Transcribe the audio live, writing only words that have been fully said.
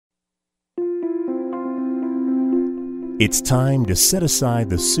It's time to set aside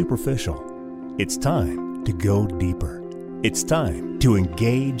the superficial. It's time to go deeper. It's time to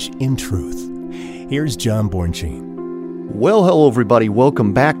engage in truth. Here's John Bornschein. Well, hello everybody.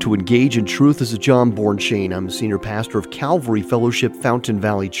 Welcome back to Engage in Truth. This is John Bornschein. I'm the senior pastor of Calvary Fellowship Fountain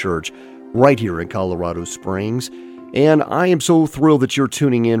Valley Church right here in Colorado Springs. And I am so thrilled that you're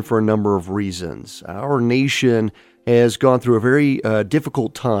tuning in for a number of reasons. Our nation has gone through a very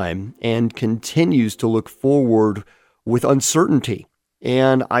difficult time and continues to look forward with uncertainty.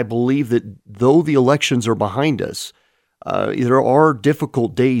 And I believe that though the elections are behind us, there are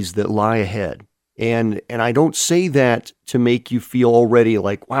difficult days that lie ahead. And I don't say that to make you feel already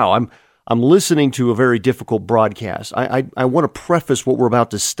like, wow, I'm listening to a very difficult broadcast. I want to preface what we're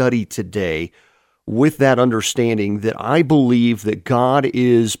about to study today with that understanding that I believe that God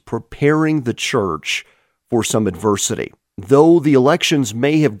is preparing the church for some adversity. Though the elections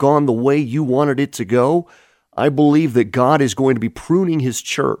may have gone the way you wanted it to go, I believe that God is going to be pruning His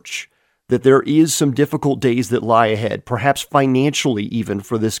church, that there is some difficult days that lie ahead, perhaps financially even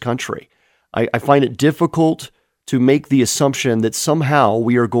for this country. I find it difficult to make the assumption that somehow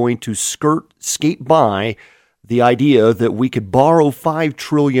we are going to skate by the idea that we could borrow $5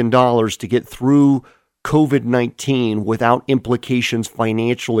 trillion to get through COVID-19 without implications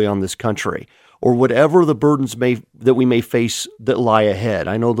financially on this country, or whatever the burdens that we may face that lie ahead.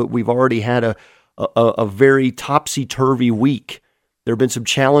 I know that we've already had a very topsy-turvy week. There have been some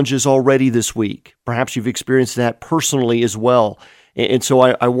challenges already this week. Perhaps you've experienced that personally as well. And so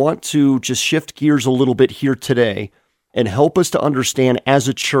I want to just shift gears a little bit here today and help us to understand as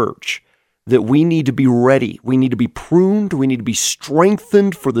a church that we need to be ready. We need to be pruned. We need to be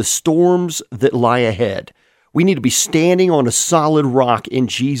strengthened for the storms that lie ahead. We need to be standing on a solid rock in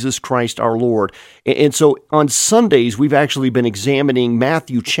Jesus Christ our Lord. And so on Sundays, we've actually been examining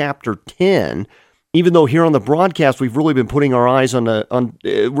Matthew chapter 10, even though here on the broadcast, we've really been putting our eyes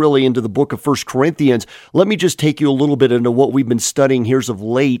really into the book of 1 Corinthians. Let me just take you a little bit into what we've been studying here as of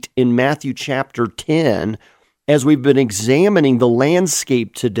late in Matthew chapter 10, as we've been examining the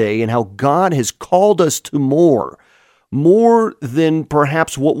landscape today and how God has called us to more than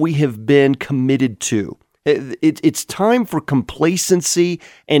perhaps what we have been committed to. It's time for complacency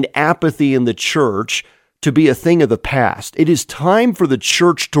and apathy in the church to be a thing of the past. It is time for the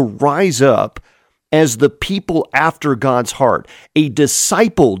church to rise up as the people after God's heart, a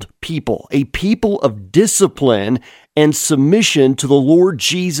discipled people, a people of discipline and submission to the Lord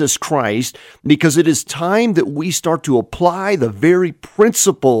Jesus Christ, because it is time that we start to apply the very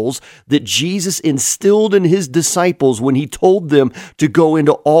principles that Jesus instilled in His disciples when He told them to go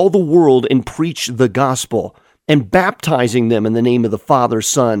into all the world and preach the gospel, and baptizing them in the name of the Father,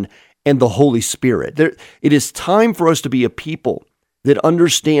 Son, and the Holy Spirit. It is time for us to be a people that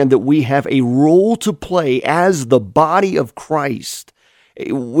understand that we have a role to play as the body of Christ.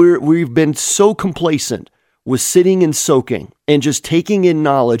 We've been so complacent with sitting and soaking and just taking in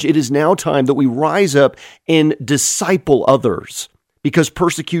knowledge. It is now time that we rise up and disciple others, because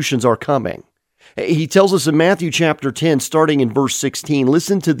persecutions are coming. He tells us in Matthew chapter 10, starting in verse 16,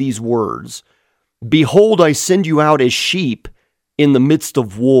 listen to these words. Behold, I send you out as sheep in the midst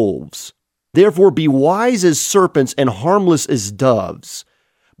of wolves. Therefore be wise as serpents and harmless as doves.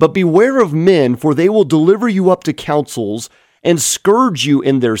 But beware of men, for they will deliver you up to councils and scourge you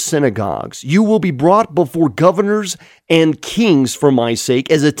in their synagogues. You will be brought before governors and kings for my sake,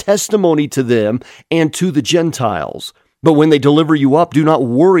 as a testimony to them and to the Gentiles. But when they deliver you up, do not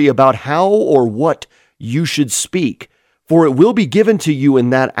worry about how or what you should speak, for it will be given to you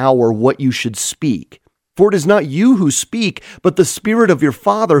in that hour what you should speak. For it is not you who speak, but the Spirit of your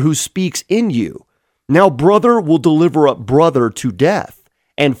Father who speaks in you. Now brother will deliver up brother to death,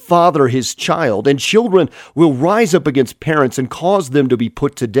 and father his child, and children will rise up against parents and cause them to be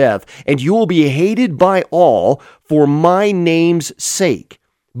put to death, and you will be hated by all for my name's sake.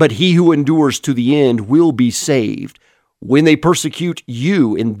 But he who endures to the end will be saved. When they persecute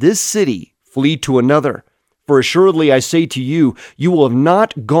you in this city, flee to another. For assuredly I say to you, you will have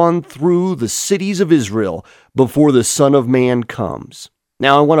not gone through the cities of Israel before the Son of Man comes.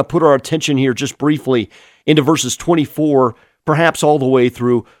 Now I want to put our attention here just briefly into verses 24, perhaps all the way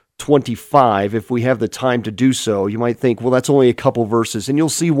through 25, if we have the time to do so. You might think, well, that's only a couple verses, and you'll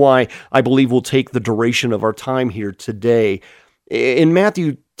see why I believe we'll take the duration of our time here today. In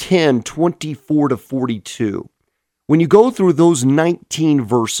Matthew 10, 24 to 42, when you go through those 19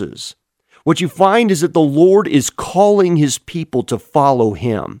 verses, what you find is that the Lord is calling His people to follow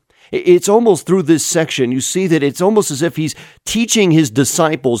Him. It's almost through this section, you see that it's almost as if He's teaching His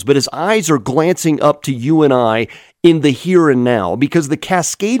disciples, but His eyes are glancing up to you and I in the here and now, because the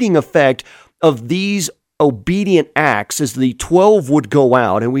cascading effect of these obedient acts as the 12 would go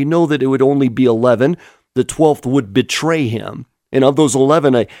out, and we know that it would only be 11. The 12th would betray him. And of those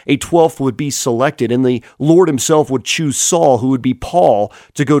 11, a 12th would be selected, and the Lord himself would choose Saul, who would be Paul,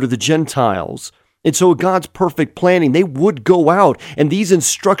 to go to the Gentiles. And so God's perfect planning, they would go out, and these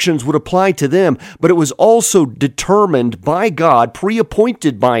instructions would apply to them, but it was also determined by God,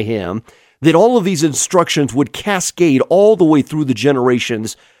 pre-appointed by him, that all of these instructions would cascade all the way through the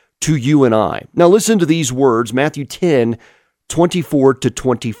generations to you and I. Now listen to these words, Matthew 10, 24 to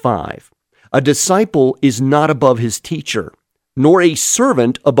 25. A disciple is not above his teacher, nor a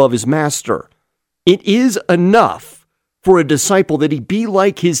servant above his master. It is enough for a disciple that he be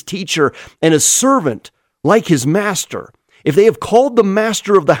like his teacher and a servant like his master. If they have called the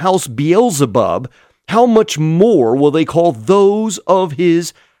master of the house Beelzebub, how much more will they call those of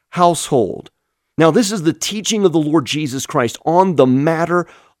his household? Now, this is the teaching of the Lord Jesus Christ on the matter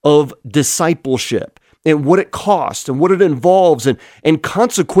of discipleship and what it costs and what it involves and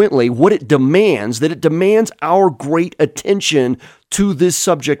consequently what it demands, that it demands our great attention to this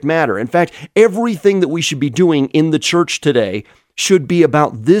subject matter. In fact, everything that we should be doing in the church today should be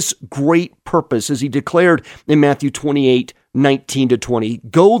about this great purpose, as he declared in Matthew 28, 19 to 20.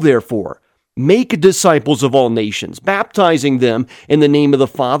 Go therefore, make disciples of all nations, baptizing them in the name of the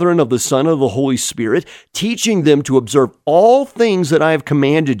Father and of the Son and of the Holy Spirit, teaching them to observe all things that I have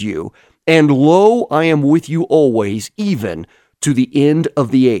commanded you. And lo, I am with you always, even to the end of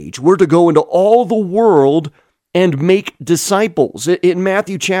the age. We're to go into all the world and make disciples. In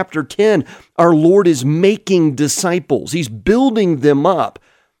Matthew chapter 10, our Lord is making disciples. He's building them up.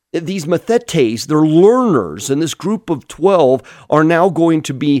 These mathetes, they're learners, and this group of 12 are now going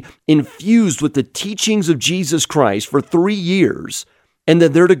to be infused with the teachings of Jesus Christ for 3 years, and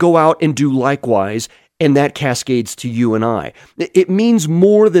then they're to go out and do likewise, and that cascades to you and I. It means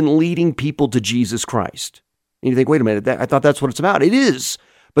more than leading people to Jesus Christ. And you think, wait a minute, I thought that's what it's about. It is,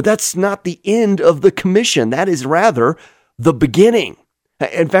 but that's not the end of the commission. That is rather the beginning.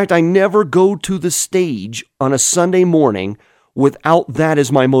 In fact, I never go to the stage on a Sunday morning without that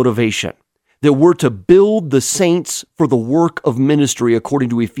as my motivation, that we're to build the saints for the work of ministry according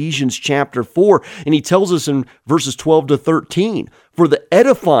to Ephesians chapter 4. And he tells us in verses 12 to 13, for the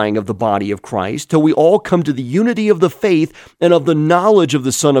edifying of the body of Christ, till we all come to the unity of the faith and of the knowledge of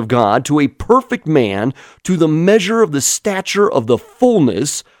the Son of God, to a perfect man, to the measure of the stature of the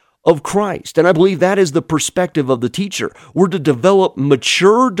fullness of Christ. And I believe that is the perspective of the teacher. We're to develop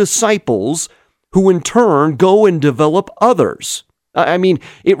mature disciples who in turn go and develop others. I mean,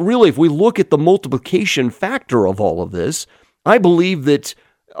 it really, if we look at the multiplication factor of all of this, I believe that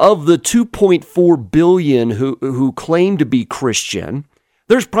of the 2.4 billion who claim to be Christian,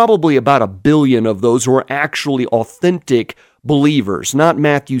 there's probably about 1 billion of those who are actually authentic believers, not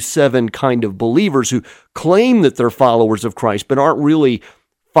Matthew 7 kind of believers who claim that they're followers of Christ, but aren't really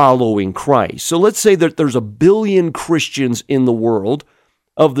following Christ. So let's say that there's 1 billion Christians in the world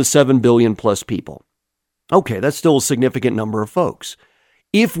of the 7 billion plus people. Okay, that's still a significant number of folks.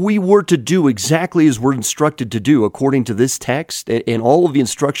 If we were to do exactly as we're instructed to do according to this text and all of the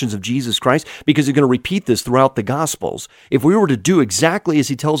instructions of Jesus Christ, because he's going to repeat this throughout the Gospels, if we were to do exactly as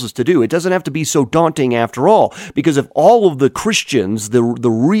he tells us to do, it doesn't have to be so daunting after all, because if all of the Christians, the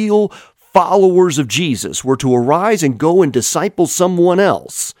real followers of Jesus, were to arise and go and disciple someone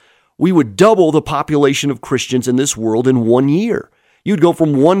else, we would double the population of Christians in this world in 1 year. You'd go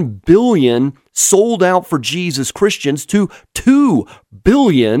from 1 billion sold out for Jesus Christians to 2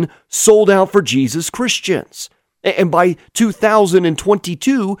 billion sold out for Jesus Christians. And by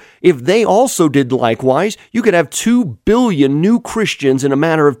 2022, if they also did likewise, you could have 2 billion new Christians in a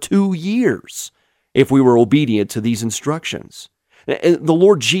matter of 2 years if we were obedient to these instructions. The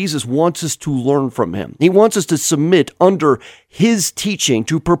Lord Jesus wants us to learn from him. He wants us to submit under his teaching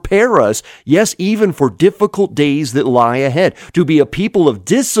to prepare us, yes, even for difficult days that lie ahead, to be a people of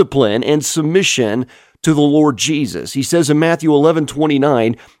discipline and submission to the Lord Jesus. He says in Matthew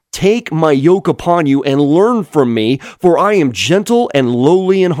 11:29, take my yoke upon you and learn from me, for I am gentle and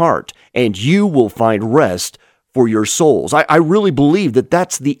lowly in heart, and you will find rest for your souls. I really believe that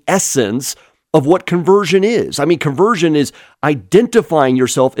that's the essence of what conversion is. I mean, conversion is identifying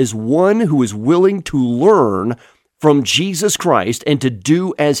yourself as one who is willing to learn from Jesus Christ and to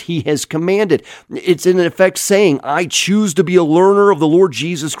do as he has commanded. It's in effect saying, I choose to be a learner of the Lord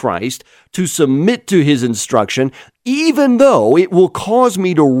Jesus Christ, to submit to his instruction, even though it will cause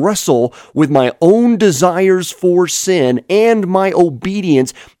me to wrestle with my own desires for sin and my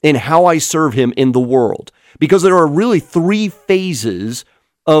obedience in how I serve him in the world. Because there are really 3 phases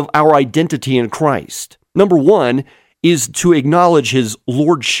of our identity in Christ. Number 1 is to acknowledge his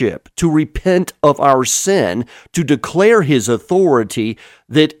lordship, to repent of our sin, to declare his authority,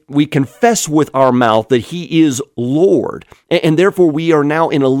 that we confess with our mouth that he is Lord. And therefore we are now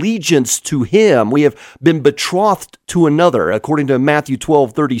in allegiance to him. We have been betrothed to another. According to Matthew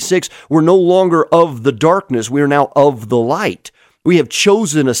 12:36, we're no longer of the darkness. We are now of the light. We have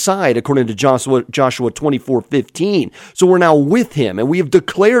chosen a side, according to Joshua 24:15. So we're now with him, and we have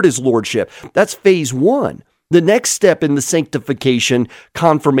declared his lordship. That's phase one. The next step in the sanctification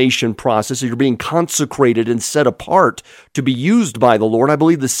confirmation process is you're being consecrated and set apart to be used by the Lord. I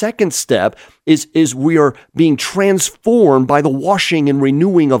believe the second step is we are being transformed by the washing and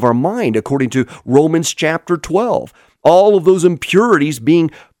renewing of our mind, according to Romans chapter 12. All of those impurities being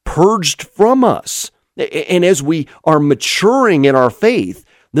purged from us. And as we are maturing in our faith,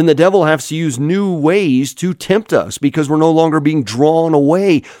 then the devil has to use new ways to tempt us because we're no longer being drawn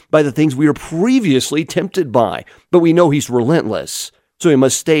away by the things we were previously tempted by. But we know he's relentless. So we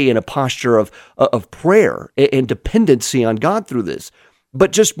must stay in a posture of prayer and dependency on God through this.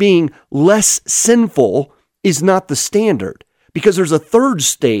 But just being less sinful is not the standard, because there's a third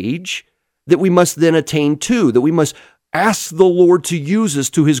stage that we must then attain to, that we must ask the Lord to use us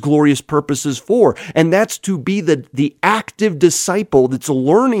to his glorious purposes for. And that's to be the active disciple that's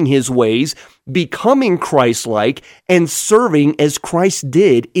learning his ways, becoming Christ-like, and serving as Christ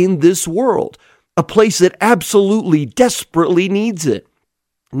did in this world. A place that absolutely, desperately needs it.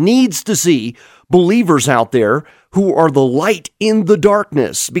 Needs to see believers out there who are the light in the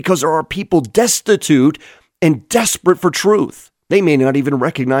darkness, because there are people destitute and desperate for truth. They may not even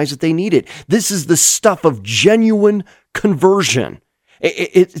recognize that they need it. This is the stuff of genuine conversion.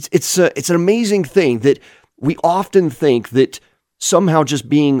 It's an amazing thing that we often think that somehow just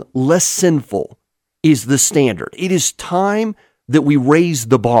being less sinful is the standard. It is time that we raise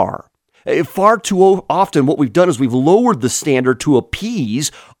the bar. Far too often what we've done is we've lowered the standard to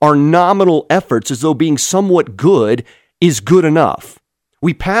appease our nominal efforts, as though being somewhat good is good enough.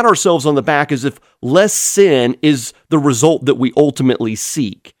 We pat ourselves on the back as if less sin is the result that we ultimately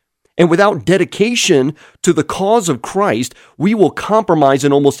seek. And without dedication to the cause of Christ, we will compromise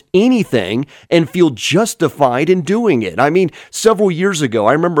in almost anything and feel justified in doing it. I mean, several years ago,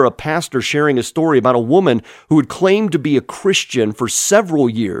 I remember a pastor sharing a story about a woman who had claimed to be a Christian for several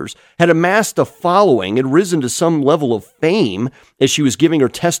years, had amassed a following, had risen to some level of fame as she was giving her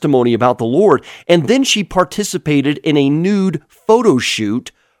testimony about the Lord, and then she participated in a nude photo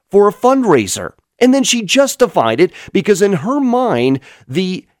shoot for a fundraiser. And then she justified it because in her mind,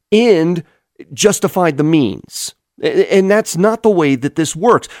 the end justified the means. And that's not the way that this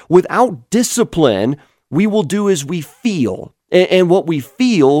works. Without discipline, we will do as we feel. And what we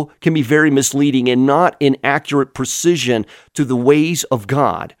feel can be very misleading and not in accurate precision to the ways of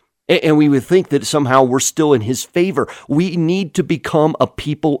God. And we would think that somehow we're still in his favor. We need to become a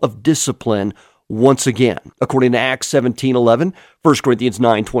people of discipline once again, according to Acts 17:11, 1 Corinthians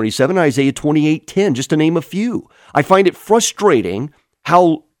 9:27, Isaiah 28:10, just to name a few. I find it frustrating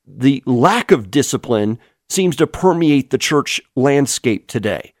how the lack of discipline seems to permeate the church landscape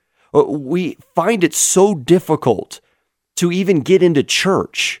today. We find it so difficult to even get into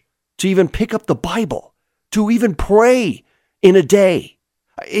church, to even pick up the Bible, to even pray in a day.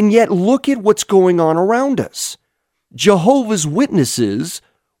 And yet look at what's going on around us. Jehovah's Witnesses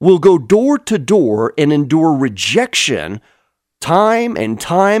will go door to door and endure rejection time and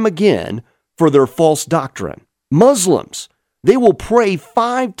time again for their false doctrine. Muslims, they will pray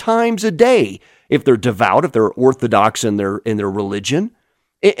 5 times a day if they're devout, if they're orthodox in their religion.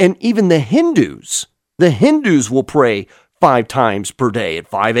 And even the Hindus will pray 5 times per day at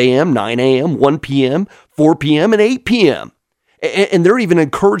 5 a.m., 9 a.m., 1 p.m., 4 p.m., and 8 p.m. And they're even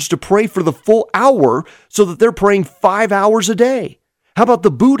encouraged to pray for the full hour so that they're praying 5 hours a day. How about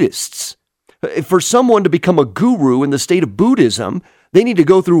the Buddhists? For someone to become a guru in the state of Buddhism, they need to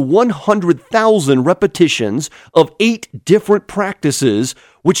go through 100,000 repetitions of 8 different practices,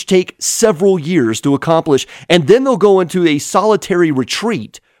 which take several years to accomplish. And then they'll go into a solitary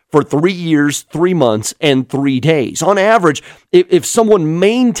retreat for 3 years, 3 months, and 3 days. On average, if someone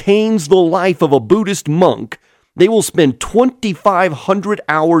maintains the life of a Buddhist monk, they will spend 2,500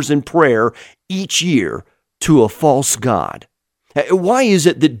 hours in prayer each year to a false god. Why is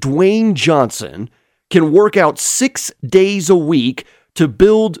it that Dwayne Johnson can work out 6 days a week to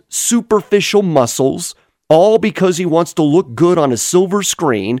build superficial muscles, all because he wants to look good on a silver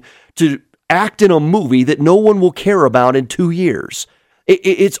screen, to act in a movie that no one will care about in 2 years?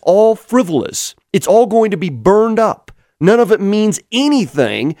 It's all frivolous. It's all going to be burned up. None of it means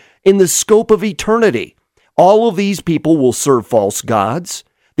anything in the scope of eternity. All of these people will serve false gods.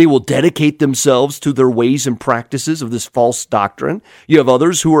 They will dedicate themselves to their ways and practices of this false doctrine. You have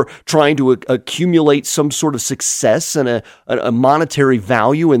others who are trying to accumulate some sort of success and a monetary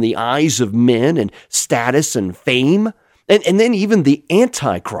value in the eyes of men and status and fame. And then even the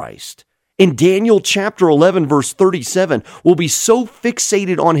Antichrist in Daniel chapter 11, verse 37, will be so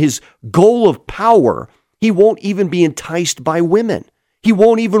fixated on his goal of power, he won't even be enticed by women. He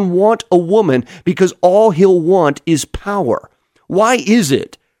won't even want a woman because all he'll want is power. Why is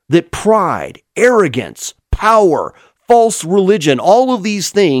it that pride, arrogance, power, false religion, all of these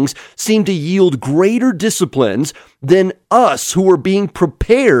things seem to yield greater disciplines than us who are being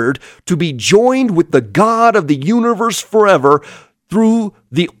prepared to be joined with the God of the universe forever through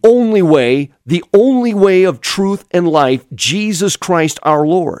the only way of truth and life, Jesus Christ our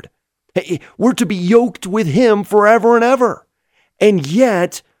Lord? We're to be yoked with him forever and ever. And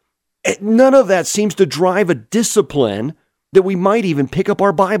yet, none of that seems to drive a discipline that we might even pick up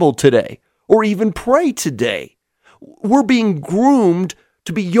our Bible today or even pray today. We're being groomed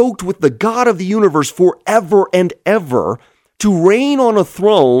to be yoked with the God of the universe forever and ever, to reign on a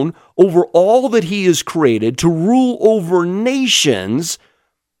throne over all that he has created, to rule over nations,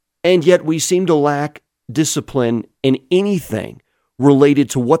 and yet we seem to lack discipline in anything related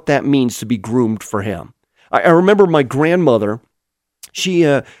to what that means to be groomed for him. I remember my grandmother, she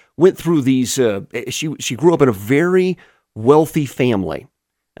went through these, she grew up in a very wealthy family.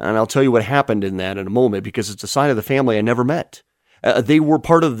 And I'll tell you what happened in that in a moment, because it's a side of the family I never met. They were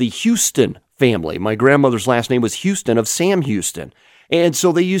part of the Houston family. My grandmother's last name was Houston, of Sam Houston. And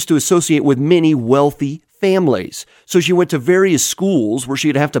so they used to associate with many wealthy families. So she went to various schools where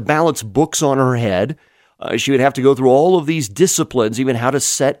she'd have to balance books on her head. She would have to go through all of these disciplines, even how to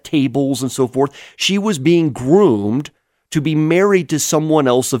set tables and so forth. She was being groomed to be married to someone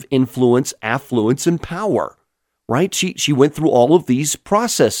else of influence, affluence, and power. Right? She went through all of these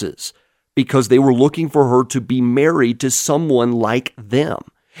processes because they were looking for her to be married to someone like them.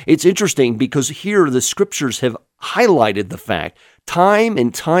 It's interesting because here the scriptures have highlighted the fact time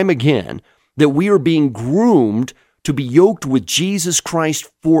and time again that we are being groomed to be yoked with Jesus Christ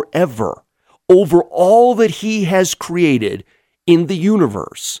forever over all that he has created in the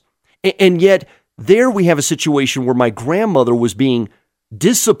universe. And yet there we have a situation where my grandmother was being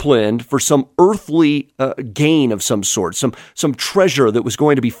disciplined for some earthly gain of some sort, some treasure that was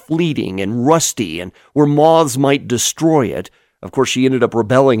going to be fleeting and rusty and where moths might destroy it. Of course, she ended up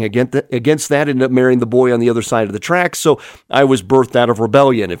rebelling against that, ended up marrying the boy on the other side of the tracks, so I was birthed out of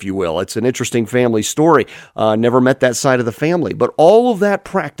rebellion, if you will. It's an interesting family story. Never met that side of the family, but all of that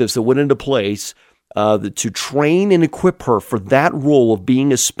practice that went into place to train and equip her for that role of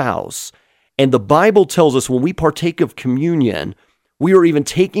being a spouse. And the Bible tells us when we partake of communion, we are even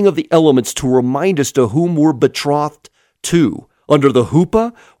taking of the elements to remind us to whom we're betrothed to. Under the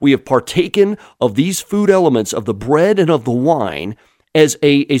huppah, we have partaken of these food elements of the bread and of the wine as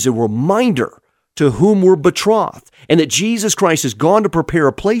a reminder to whom we're betrothed, and that Jesus Christ has gone to prepare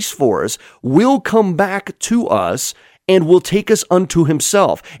a place for us, will come back to us, and will take us unto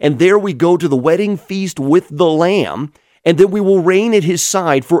himself. And there we go to the wedding feast with the Lamb, and then we will reign at his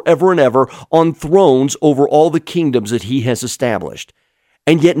side forever and ever on thrones over all the kingdoms that he has established.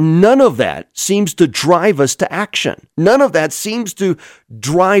 And yet none of that seems to drive us to action. None of that seems to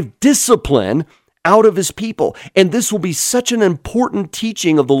drive discipline out of his people. And this will be such an important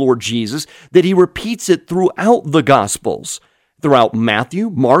teaching of the Lord Jesus that he repeats it throughout the Gospels, throughout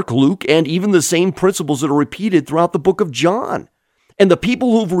Matthew, Mark, Luke, and even the same principles that are repeated throughout the book of John. And the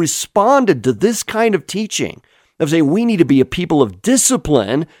people who've responded to this kind of teaching of saying we need to be a people of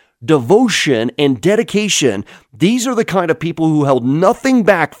discipline, devotion, and dedication, these are the kind of people who held nothing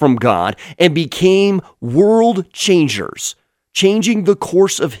back from God and became world changers, changing the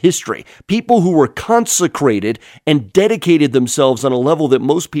course of history. People who were consecrated and dedicated themselves on a level that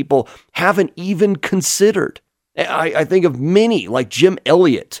most people haven't even considered. I think of many like Jim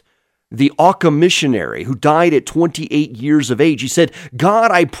Elliot, the Auca missionary who died at 28 years of age. He said,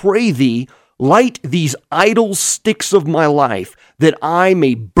 "God, I pray thee, light these idle sticks of my life, that I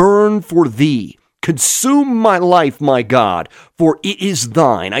may burn for thee. Consume my life, my God, for it is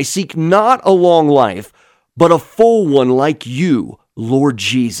thine. I seek not a long life, but a full one like you, Lord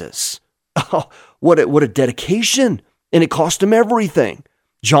Jesus." Oh, what a dedication. And it cost him everything.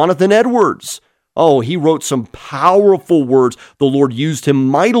 Jonathan Edwards, he wrote some powerful words. The Lord used him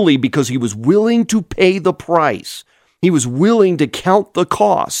mightily because he was willing to pay the price. He was willing to count the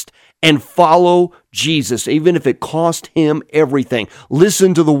cost and follow Jesus, even if it cost him everything.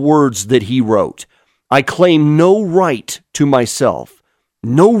 Listen to the words that he wrote. "I claim no right to myself,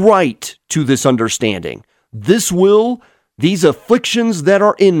 no right to this understanding. This will, these afflictions that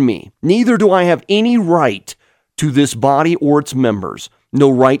are in me, neither do I have any right to this body or its members, no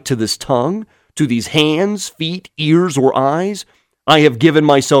right to this tongue, to these hands, feet, ears, or eyes. I have given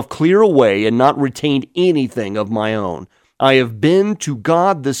myself clear away and not retained anything of my own. I have been to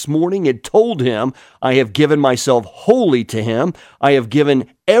God this morning and told him I have given myself wholly to him. I have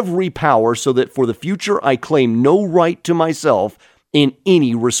given every power so that for the future I claim no right to myself in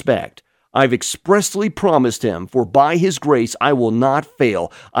any respect. I've expressly promised him, for by his grace I will not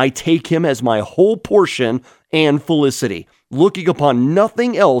fail. I take him as my whole portion and felicity, looking upon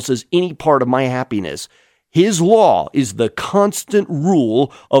nothing else as any part of my happiness. His law is the constant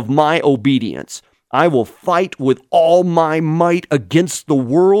rule of my obedience. I will fight with all my might against the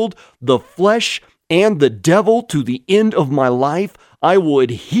world, the flesh, and the devil to the end of my life. I will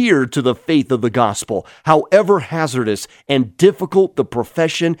adhere to the faith of the gospel, however hazardous and difficult the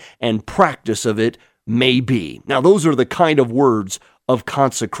profession and practice of it may be. Now, those are the kind of words of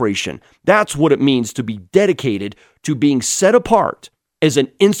consecration. That's what it means to be dedicated to being set apart as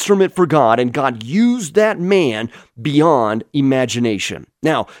an instrument for God, and God used that man beyond imagination.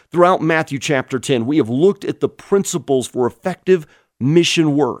 Now, throughout Matthew chapter 10, we have looked at the principles for effective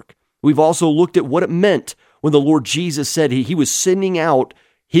mission work. We've also looked at what it meant when the Lord Jesus said he was sending out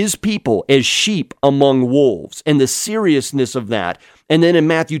his people as sheep among wolves, and the seriousness of that. And then in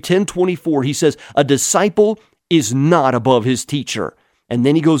Matthew 10:24, he says, a disciple is not above his teacher. And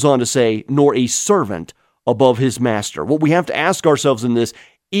then he goes on to say, nor a servant above his master. What we have to ask ourselves in this,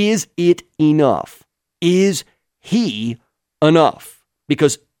 is it enough? Is he enough?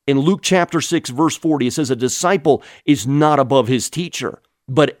 Because in Luke chapter 6, verse 40, it says, a disciple is not above his teacher,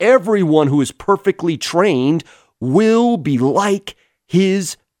 but everyone who is perfectly trained will be like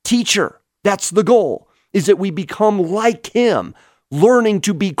his teacher. That's the goal, is that we become like him, learning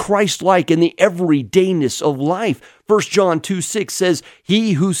to be Christ-like in the everydayness of life. 1 John 2:6 says,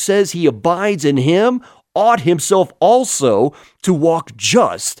 he who says he abides in him ought himself also to walk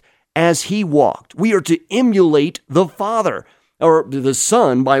just as he walked. We are to emulate the Father, or the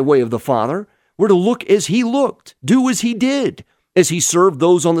Son by way of the Father. We're to look as he looked, do as he did, as he served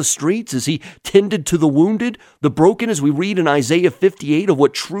those on the streets, as he tended to the wounded, the broken, as we read in Isaiah 58 of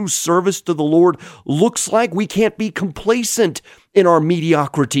what true service to the Lord looks like. We can't be complacent in our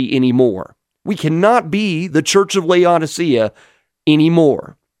mediocrity anymore. We cannot be the church of Laodicea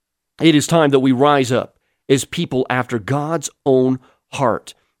anymore. It is time that we rise up as people after God's own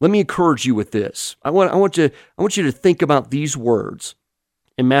heart. Let me encourage you with this. I want you to think about these words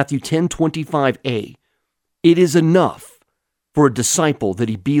in Matthew 10:25a. It is enough for a disciple that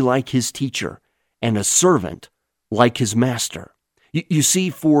he be like his teacher, and a servant like his master. You see,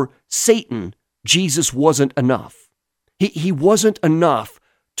 for Satan, Jesus wasn't enough. He wasn't enough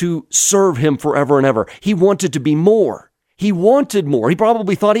to serve him forever and ever. He wanted to be more. He wanted more. He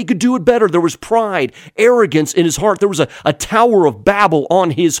probably thought he could do it better. There was pride, arrogance in his heart. There was a Tower of Babel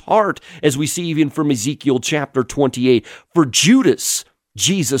on his heart, as we see even from Ezekiel chapter 28. For Judas,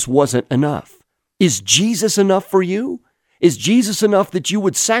 Jesus wasn't enough. Is Jesus enough for you? Is Jesus enough that you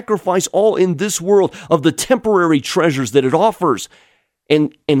would sacrifice all in this world of the temporary treasures that it offers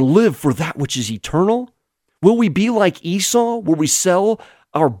and live for that which is eternal? Will we be like Esau, where we sell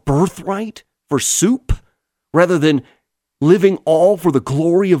our birthright for soup rather than living all for the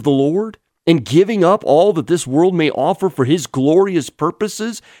glory of the Lord and giving up all that this world may offer for his glorious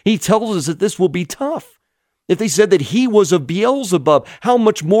purposes? He tells us that this will be tough. If they said that he was of Beelzebub, how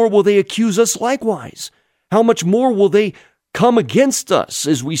much more will they accuse us likewise? How much more will they come against us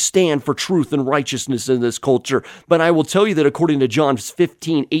as we stand for truth and righteousness in this culture? But I will tell you that according to John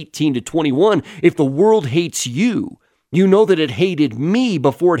 15:18-21, if the world hates you, you know that it hated me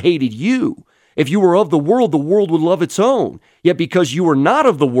before it hated you. If you were of the world would love its own. Yet because you are not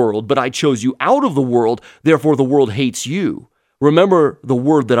of the world, but I chose you out of the world, therefore the world hates you. Remember the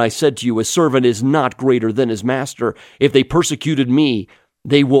word that I said to you, a servant is not greater than his master. If they persecuted me,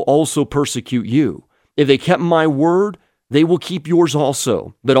 they will also persecute you. If they kept my word, they will keep yours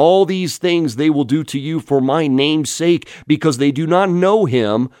also. But all these things they will do to you for my name's sake, because they do not know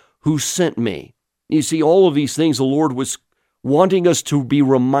him who sent me. You see, all of these things the Lord was wanting us to be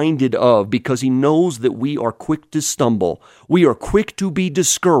reminded of, because he knows that we are quick to stumble. We are quick to be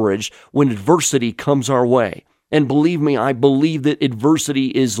discouraged when adversity comes our way. And believe me, I believe that adversity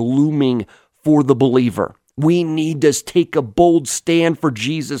is looming for the believer. We need to take a bold stand for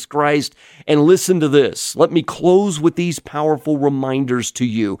Jesus Christ. And listen to this. Let me close with these powerful reminders to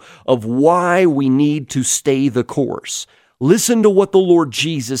you of why we need to stay the course. Listen to what the Lord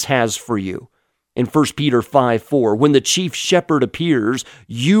Jesus has for you. In 1 Peter 5:4, when the chief shepherd appears,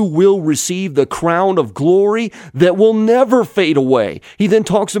 you will receive the crown of glory that will never fade away. He then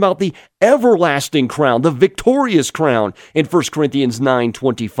talks about the everlasting crown, the victorious crown in 1 Corinthians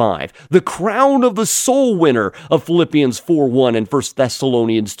 9:25, the crown of the soul winner of Philippians 4:1 and 1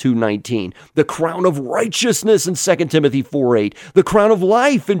 Thessalonians 2:19, the crown of righteousness in 2 Timothy 4:8, the crown of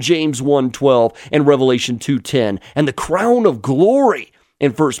life in James 1:12 and Revelation 2:10, and the crown of glory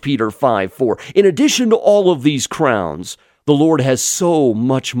in 1 Peter 5:4. In addition to all of these crowns, the Lord has so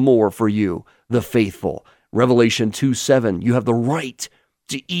much more for you, the faithful. Revelation 2:7, you have the right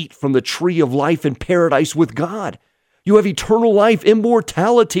to eat from the tree of life in paradise with God. You have eternal life,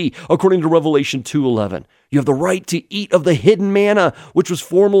 immortality, according to Revelation 2:11. You have the right to eat of the hidden manna, which was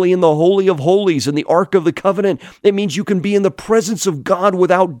formerly in the Holy of Holies, in the Ark of the Covenant. It means you can be in the presence of God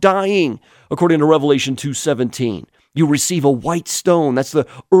without dying, according to Revelation 2:17. You receive a white stone, that's the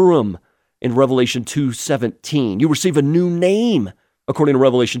Urim in Revelation 2:17. You receive a new name, according to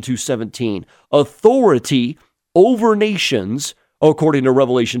Revelation 2:17. Authority over nations, according to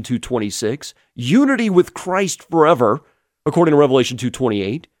Revelation 2:26. Unity with Christ forever, according to Revelation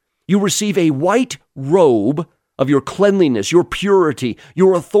 2:28. You receive a white robe of your cleanliness, your purity,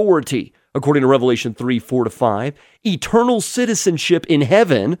 your authority, according to Revelation 3:4-5. Eternal citizenship in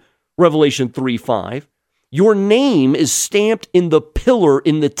heaven, Revelation 3:5. Your name is stamped in the pillar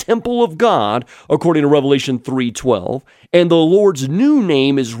in the temple of God, according to Revelation 3:12, and the Lord's new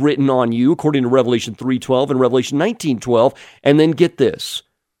name is written on you, according to Revelation 3:12 and Revelation 19:12. And then get this,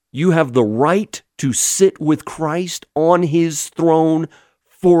 you have the right to sit with Christ on his throne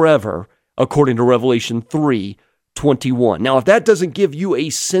forever, according to Revelation 3:21. Now, if that doesn't give you a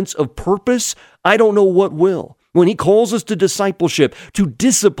sense of purpose, I don't know what will. When he calls us to discipleship, to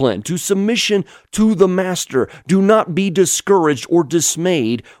discipline, to submission to the master, do not be discouraged or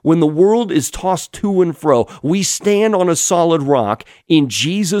dismayed when the world is tossed to and fro. We stand on a solid rock in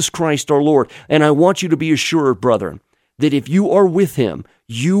Jesus Christ our Lord. And I want you to be assured, brethren, that if you are with him,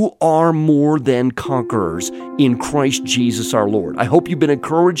 you are more than conquerors in Christ Jesus our Lord. I hope you've been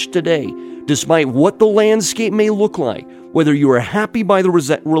encouraged today, despite what the landscape may look like, whether you are happy by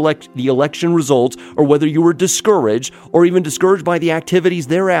the election results or whether you were discouraged or even discouraged by the activities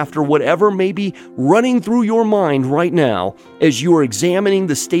thereafter, whatever may be running through your mind right now as you are examining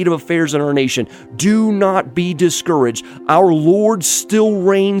the state of affairs in our nation, do not be discouraged. Our Lord still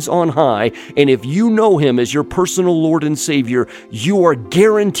reigns on high, and if you know him as your personal Lord and Savior, you are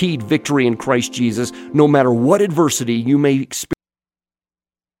guaranteed victory in Christ Jesus, no matter what adversity you may experience.